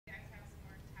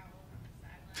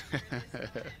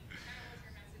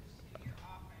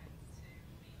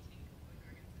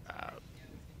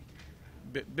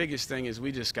Biggest thing is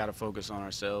we just got to focus on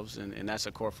ourselves, and that's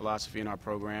a core philosophy in our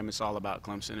program. It's all about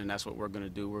Clemson, and that's what we're going to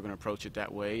do. We're going to approach it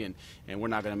that way, and we're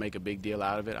not going to make a big deal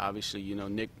out of it. Obviously, you know,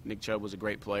 Nick Chubb was a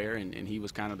great player, and he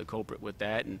was kind of the culprit with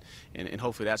that, and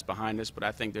hopefully that's behind us. But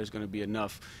I think there's going to be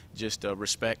enough just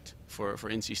respect for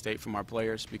NC State from our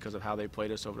players because of how they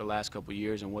played us over the last couple of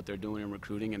years and what they're doing in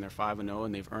recruiting, and they're 5-0,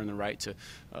 and they've earned the right to,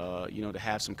 you know, to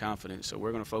have some confidence. So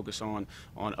we're going to focus on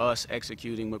us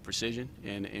executing with precision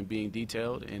and being detailed,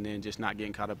 and then just not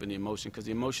getting caught up in the emotion, because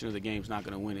the emotion of the game is not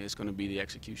going to win it. It's going to be the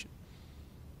execution.